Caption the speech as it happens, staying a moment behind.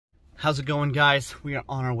How's it going, guys? We are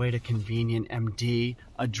on our way to Convenient MD.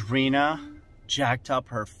 Audrina jacked up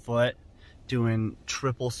her foot doing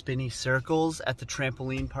triple spinny circles at the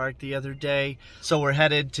trampoline park the other day. So we're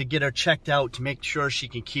headed to get her checked out to make sure she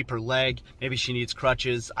can keep her leg. Maybe she needs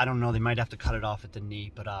crutches. I don't know, they might have to cut it off at the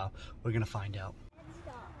knee, but we're gonna find out.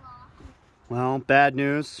 Well, bad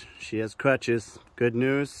news, she has crutches. Good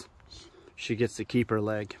news, she gets to keep her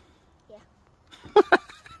leg.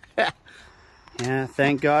 Yeah. Yeah,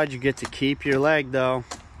 thank God you get to keep your leg though.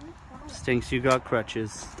 Stinks you got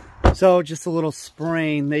crutches. So just a little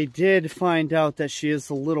sprain. They did find out that she is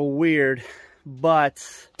a little weird, but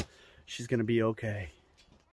she's gonna be okay.